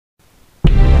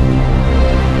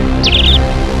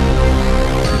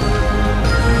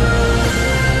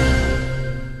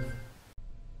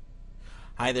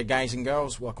Hi there guys and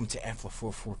girls, welcome to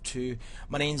EFLA442.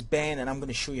 My name's Ben and I'm going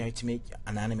to show you how to make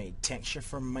an animated texture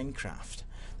for Minecraft.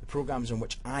 The programs on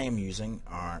which I am using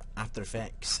are After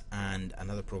Effects and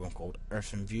another program called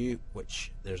EarthenView,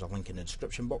 which there's a link in the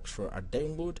description box for our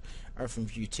download.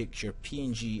 EarthenView takes your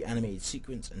PNG animated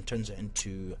sequence and turns it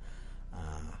into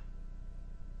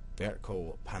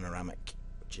vertical panoramic,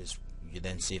 which is you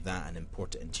then save that and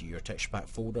import it into your texture pack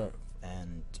folder,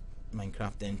 and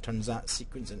Minecraft then turns that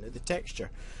sequence into the texture.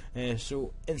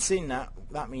 So in saying that,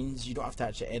 that means you don't have to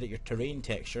actually edit your terrain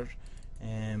texture.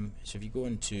 So if you go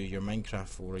into your Minecraft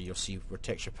folder, you'll see where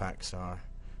texture packs are.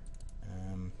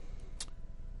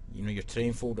 You know, your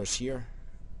terrain folders here.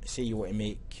 Say you want to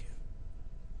make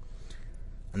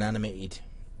an animated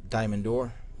diamond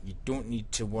door. You don't need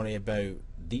to worry about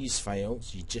these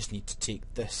files, you just need to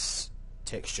take this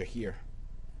texture here.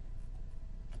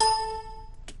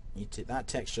 You take that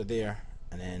texture there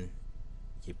and then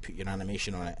you put your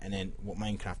animation on it, and then what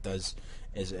Minecraft does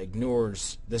is it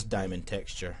ignores this diamond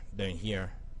texture down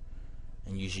here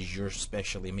and uses your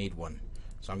specially made one.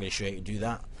 So I'm going to show you how to do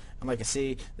that. And like I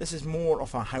say, this is more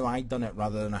of a how I done it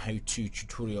rather than a how-to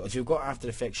tutorial. If you've got After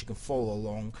Effects you can follow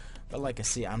along, but like I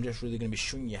say, I'm just really going to be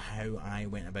showing you how I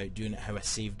went about doing it, how I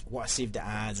saved what I saved it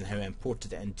as, and how I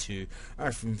imported it into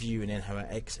EarthenView, and then how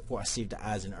what I saved it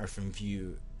as in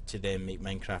EarthenView to then make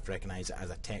Minecraft recognize it as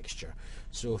a texture.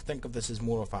 So think of this as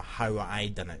more of a how I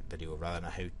done it video rather than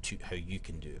a how you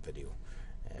can do a video,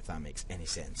 if that makes any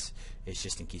sense. It's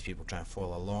just in case people try and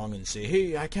follow along and say,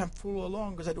 hey, I can't follow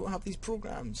along because I don't have these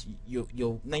programs.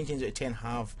 You'll 9 times out of 10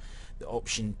 have the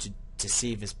option to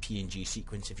save as PNG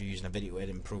sequence if you're using a video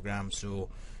editing program. So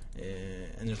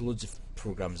and there's loads of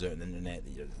programs out on the internet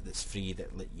that's free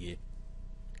that let you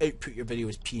output your video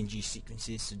as PNG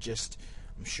sequences. So just,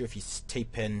 I'm sure if you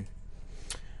type in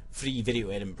free video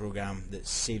editing program that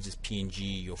saves as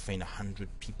PNG, you'll find 100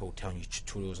 people telling you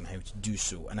tutorials on how to do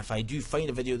so. And if I do find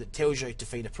a video that tells you how to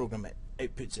find a program that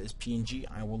outputs it as PNG,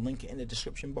 I will link it in the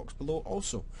description box below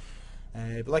also.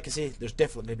 But like I say, there's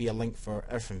definitely going to be a link for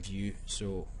EarthenView,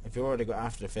 so if you've already got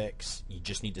After Effects, you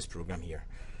just need this program here.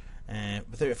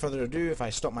 Without further ado, if I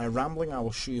stop my rambling, I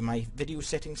will show you my video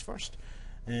settings first.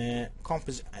 In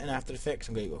After Effects,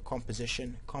 I'm going to go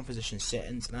composition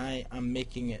settings, and I am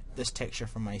making it this texture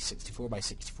for my 64 by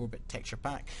 64 bit texture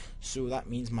pack. So that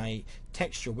means my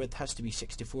texture width has to be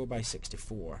 64 by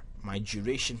 64. My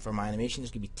duration for my animation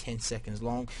is going to be 10 seconds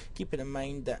long. Keeping in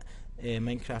mind that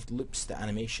Minecraft loops the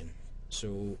animation.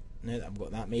 So now that I've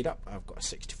got that made up, I've got a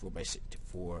 64 by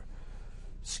 64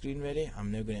 screen ready.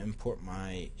 I'm now going to import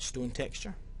my stone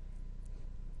texture,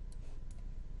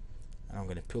 and I'm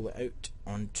going to pull it out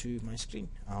onto my screen.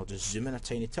 I'll just zoom in a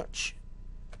tiny touch.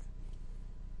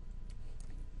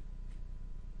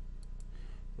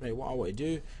 Right, what I want to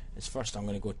do is first I'm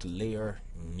going to go to Layer,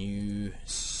 New,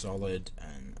 Solid,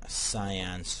 and a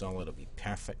Cyan Solid will be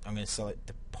perfect. I'm going to select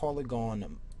the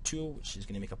Polygon tool, which is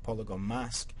going to make a polygon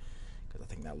mask, because I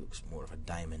think that looks more of a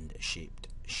diamond shaped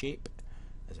shape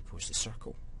as opposed to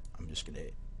circle. I'm just going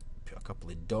to put a couple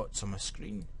of dots on my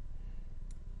screen.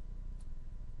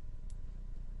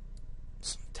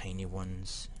 Some tiny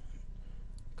ones,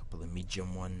 a couple of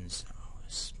medium ones,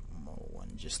 a small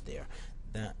one just there.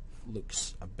 That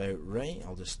looks about right.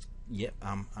 I'll just, yep,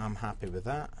 I'm happy with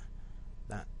that.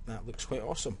 That looks quite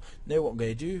awesome. Now what I'm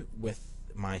going to do with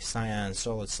my Cyan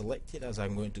Solid selected is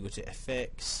I'm going to go to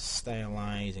Effects,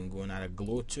 Stylize, and go and add a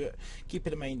glow to it.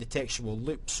 Keeping in mind the texture will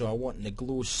loop, so I want the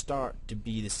glow start to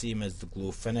be the same as the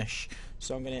glow finish.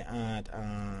 So I'm going to add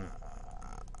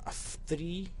a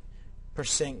 3%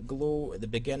 glow at the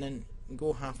beginning,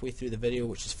 go halfway through the video,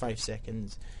 which is 5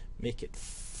 seconds, make it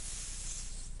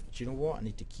do you know what, I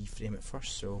need to keyframe it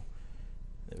first, so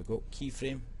there we go,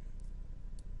 keyframe,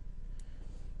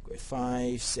 go to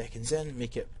 5 seconds in,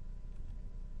 make it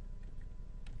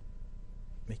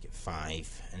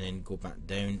 5, and then go back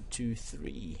down to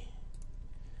 3.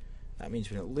 That means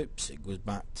when it loops it goes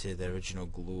back to the original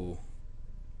glow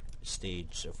stage.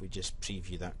 So if we just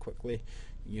preview that quickly,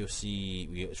 you'll see,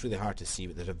 it's really hard to see,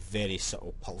 but there's a very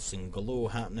subtle pulsing glow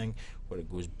happening where it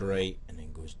goes bright and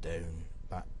then goes down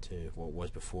back to what it was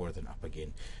before, then up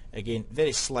again. Again,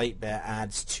 very slight, but it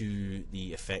adds to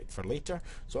the effect for later.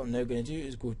 So what I'm now going to do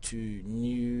is go to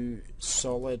New,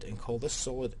 Solid, and call this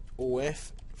Solid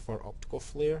OF for optical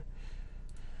flare.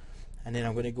 And then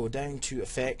I'm going to go down to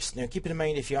Effects. Now keeping in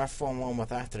mind, if you are following along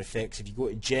with After Effects, if you go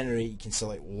to Generate, you can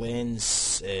select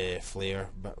Lens Flare,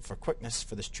 but for quickness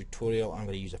for this tutorial I'm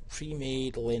going to use a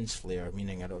pre-made lens flare,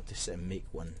 meaning I don't have to sit and make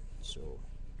one, so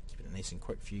keep it nice and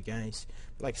quick for you guys.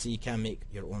 But like I say, you can make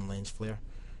your own lens flare.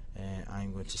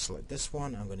 I'm going to select this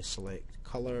one, I'm going to select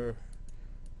Color,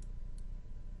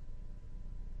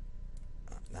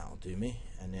 do me.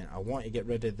 And then I want to get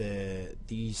rid of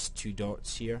these two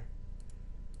dots here,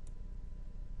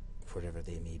 wherever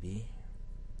they may be.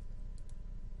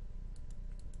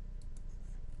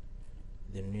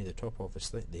 They're near the top,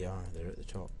 obviously. They're at the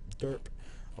top. Derp.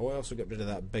 I will also get rid of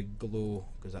that big glow,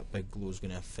 because that big glow is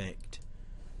going to affect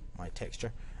my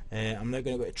texture. I'm now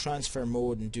going to go to transfer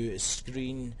mode and do it as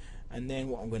screen, and then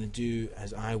what I'm going to do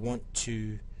is I want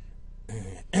to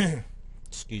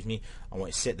excuse me, I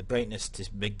want to set the brightness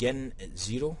to begin at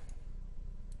 0,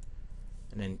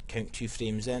 and then count 2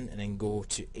 frames in, and then go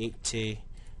to 80,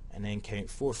 and then count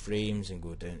 4 frames and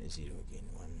go down to 0 again.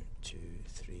 1, 2,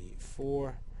 3,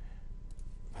 4,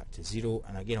 back to 0,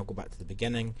 and again I'll go back to the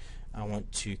beginning. I want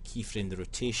to keyframe the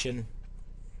rotation,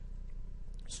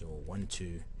 so 1,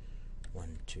 2,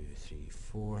 3,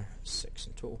 4, 6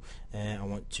 in total.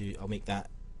 I'll make that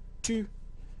 2.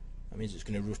 That means it's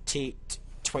going to rotate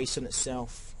twice on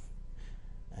itself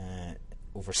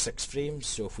over 6 frames.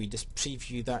 So if we just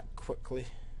preview that quickly,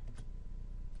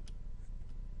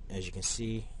 as you can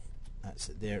see, that's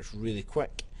it there. It's really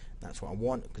quick. That's what I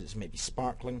want, because it's maybe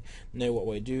sparkling. Now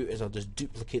what I do is I'll just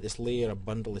duplicate this layer a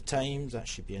bundle of times. That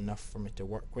should be enough for me to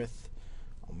work with.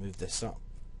 I'll move this up,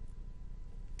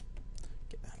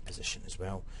 get that in position as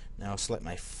well. Now I'll select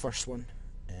my first one.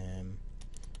 In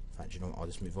fact, you know what, I'll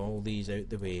just move all these out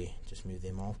the way, just move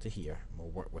them all to here, and we'll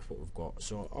work with what we've got.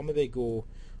 So I'll maybe go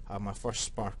have my first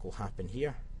sparkle happen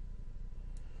here,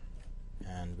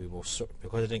 and we will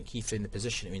because I didn't keyframe the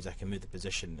position, it means I can move the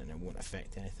position and it won't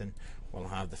affect anything. We'll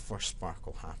have the first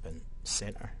sparkle happen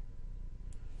center,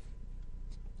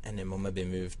 and then we'll maybe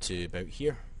move to about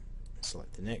here,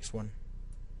 select the next one,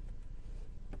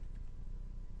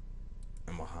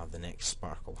 and we'll have the next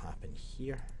sparkle happen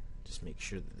here. Just make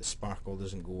sure that the sparkle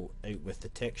doesn't go out with the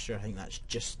texture. I think that's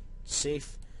just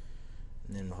safe.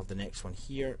 And then we'll have the next one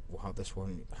here. We'll have this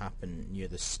one happen near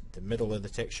the middle of the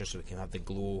texture, so we can have the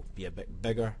glow be a bit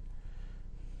bigger.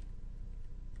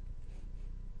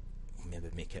 We'll maybe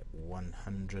make it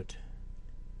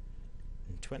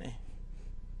 120.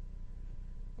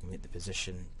 We'll make the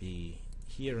position be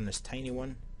here on this tiny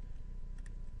one.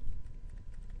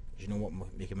 You know what?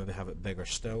 Make it maybe have it bigger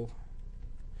still.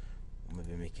 We'll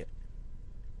maybe make it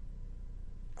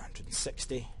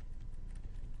 160.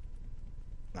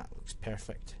 That looks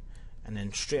perfect. And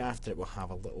then straight after it we'll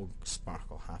have a little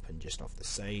sparkle happen just off the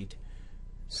side.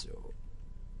 So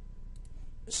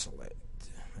select,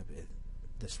 maybe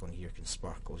this one here can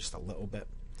sparkle just a little bit.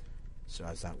 So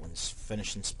as that one's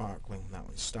finishing sparkling, that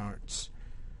one starts.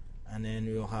 And then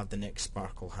we'll have the next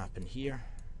sparkle happen here.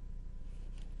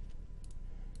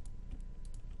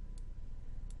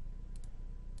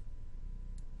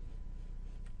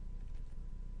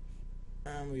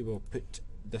 And we will put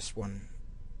this one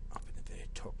up at the very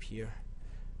top here.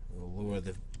 We'll lower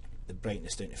the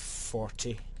brightness down to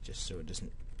 40, just so it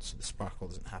doesn't, so the sparkle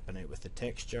doesn't happen out with the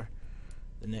texture.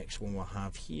 The next one we'll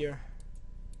have here.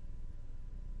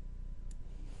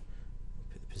 We'll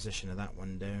put the position of that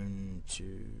one down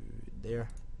to there.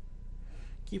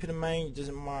 Keep it in mind, it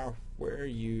doesn't matter where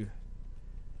you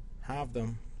have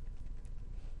them.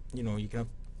 You know, you can have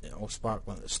it all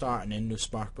sparkling at the start and then no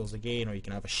sparkles again, or you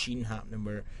can have a sheen happening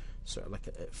where sort of like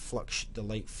the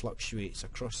light fluctuates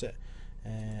across it.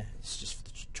 It's just for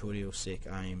the tutorial's sake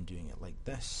I am doing it like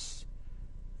this.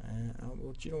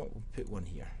 Well, do you know what, we'll put one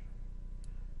here.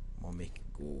 We'll make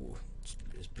it go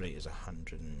as bright as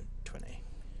 120.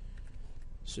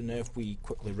 So now if we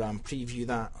quickly RAM preview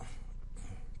that,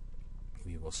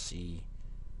 we will see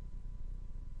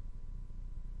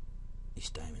these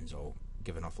diamonds all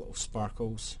giving off little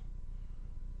sparkles.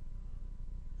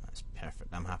 That's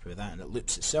perfect. I'm happy with that, and it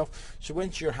loops itself. So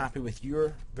once you're happy with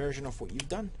your version of what you've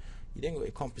done, you then go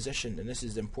to composition, and this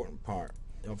is the important part.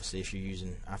 Obviously if you're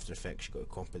using After Effects, you go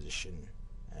to composition,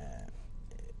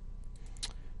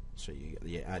 so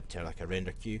you add to like a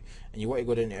render queue, and you want to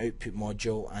go down to output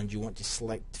module, and you want to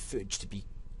select footage to be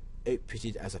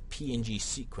outputted as a PNG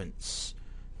sequence.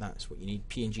 That's what you need,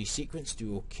 PNG sequence.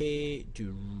 Do OK,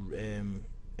 do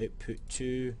output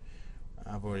to.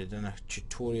 I've already done a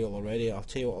tutorial already. I'll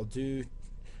tell you what I'll do.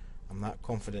 I'm that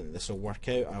confident this will work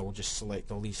out. I will just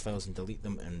select all these files and delete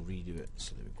them and redo it.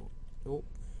 So there we go. Oh,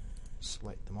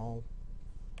 select them all.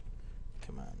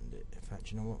 Command it. In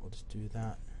fact, you know what? We'll just do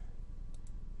that.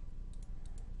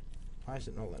 Why is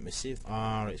it not letting me save?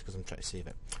 Ah, right, it's because I'm trying to save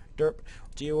it. Derp.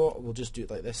 Do you know what? We'll just do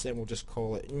it like this then. We'll just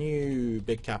call it new,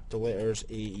 big capital letters,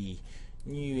 AE.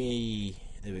 New AE.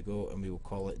 There we go. And we will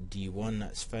call it D1.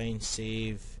 That's fine.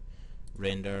 Save.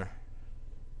 Render.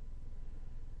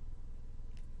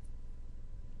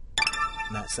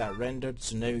 And that's that rendered.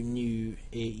 So now new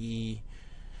AE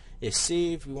is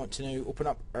saved. We want to now open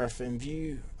up Earth in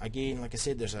View. Again, like I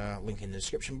said, there's a link in the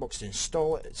description box to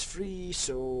install it. It's free,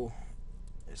 so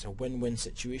it's a win-win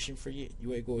situation for you. You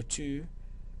want to go to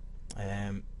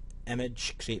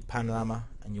Image, create panorama,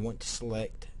 and you want to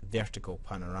select vertical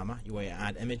panorama. You want to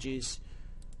add images,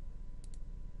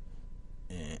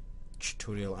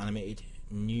 tutorial animated,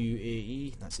 new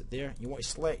AE, that's it there. You want to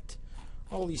select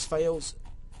all these files,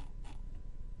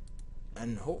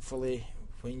 and hopefully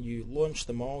when you launch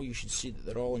them all you should see that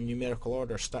they're all in numerical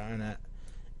order, starting at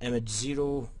image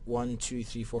 0, 1, 2,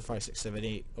 3, 4, 5, 6, 7,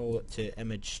 8, all up to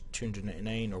image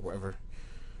 299 or whatever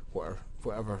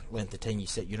length of time you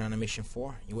set your animation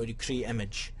for. You want to create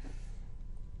image,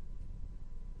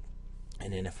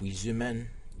 and then if we zoom in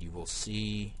you will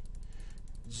see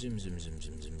zoom.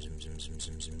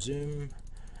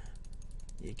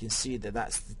 You can see that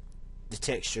that's the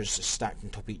textures stacked on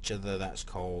top of each other. That's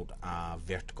called a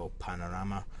vertical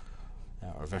panorama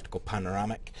or vertical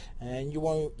panoramic. And you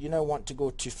now want to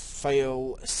go to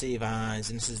File, Save As,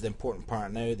 and this is the important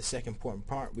part now. The second important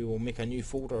part, we will make a new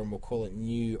folder and we'll call it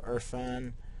New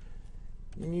Urfan.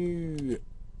 New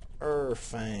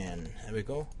Urfan. There we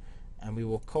go. And we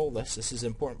will call this is the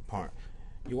important part.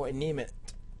 You want to name it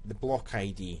the block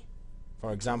ID.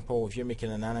 For example, if you're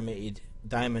making an animated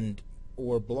diamond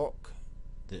ore block,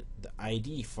 the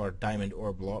ID for diamond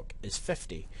ore block is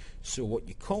 50. So what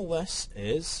you call this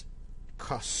is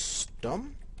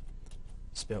custom,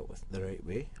 spelled with the right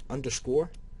way, underscore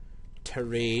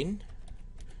terrain,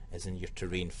 as in your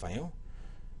terrain file,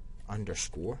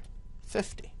 underscore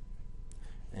 50,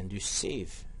 and do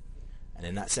save, and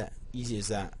then that's it. Easy as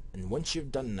that. And once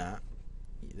you've done that,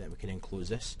 then we can then close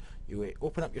this. You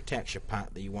open up your texture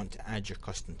pack that you want to add your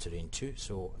custom terrain to.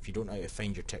 So if you don't know how to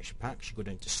find your texture packs, you go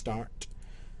down to Start,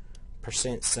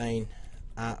 %,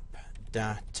 App,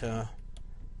 Data,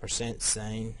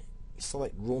 %,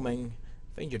 select Roaming,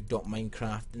 find your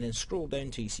 .minecraft, and then scroll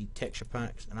down till you see texture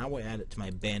packs. And I want to add it to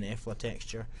my Ben Efla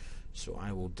texture, so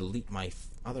I will delete my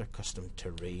other custom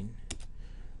terrain,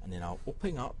 and then I'll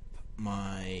open up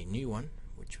my new one,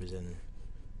 which was in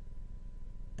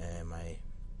my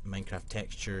Minecraft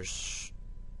textures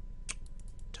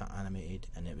animated,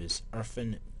 and it was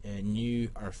Urfan, New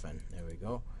Urfan. There we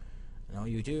go. And all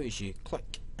you do is you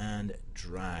click and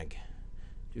drag.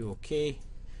 Do OK.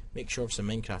 Make sure if some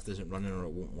Minecraft isn't running or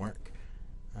it won't work.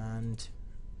 And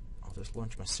I'll just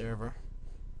launch my server,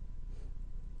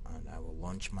 and I will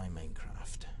launch my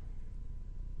Minecraft.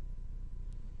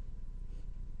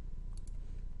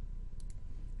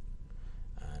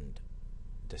 And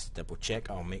just double check,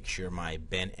 I'll make sure my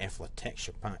Ben Efla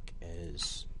texture pack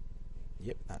is,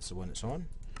 yep, that's the one it's on.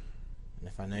 And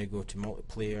if I now go to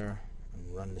multiplayer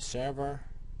and run the server,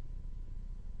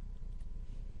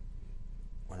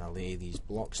 when I lay these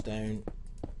blocks down,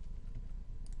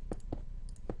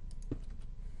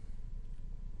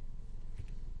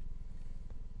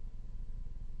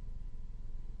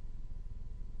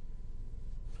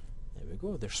 there we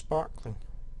go, they're sparkling.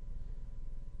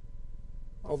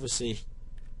 Obviously,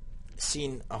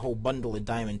 seeing a whole bundle of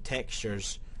diamond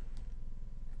textures,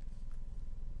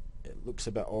 it looks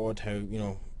a bit odd how, you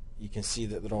know, you can see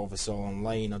that they're obviously all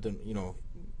online. I don't, you know,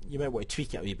 you might want to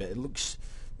tweak it a wee bit.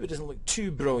 It doesn't look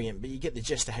too brilliant, but you get the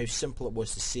gist of how simple it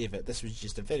was to save it. This was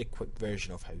just a very quick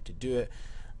version of how to do it.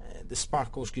 The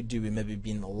sparkles could do with maybe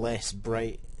being less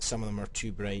bright. Some of them are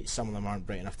too bright, some of them aren't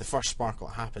bright enough. The first sparkle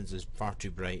that happens is far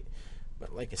too bright,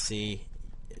 but like I say,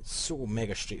 it's so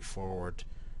mega straightforward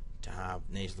to have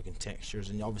nice looking textures.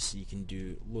 And obviously you can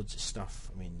do loads of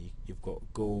stuff. I mean, you've got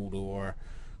gold ore,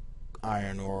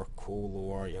 iron ore, coal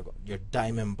ore, you've got your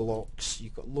diamond blocks,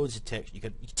 you've got loads of text, you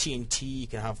got TNT, you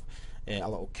can have a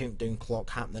little countdown clock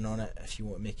happening on it if you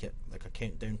want to make it like a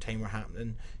countdown timer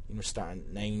happening, you know, starting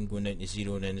at 9, going down to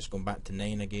 0, and then it's going back to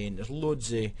 9 again. There's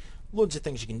loads of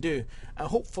things you can do, and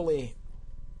hopefully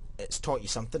it's taught you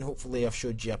something. Hopefully I've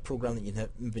showed you a program that you've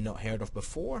maybe not heard of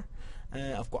before.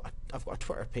 I've got a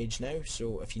Twitter page now,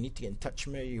 so if you need to get in touch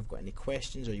with me, or you've got any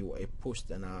questions, or you want to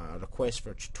post in a request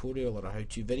for a tutorial or a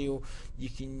how-to video, you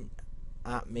can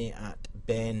at me at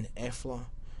Ben Efla,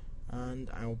 and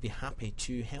I will be happy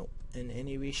to help in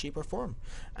any way, shape or form.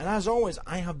 And as always,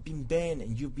 I have been Ben,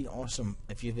 and you've been awesome.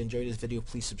 If you've enjoyed this video,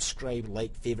 please subscribe,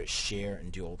 like, favourite, share,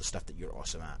 and do all the stuff that you're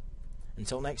awesome at.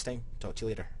 Until next time, talk to you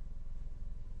later.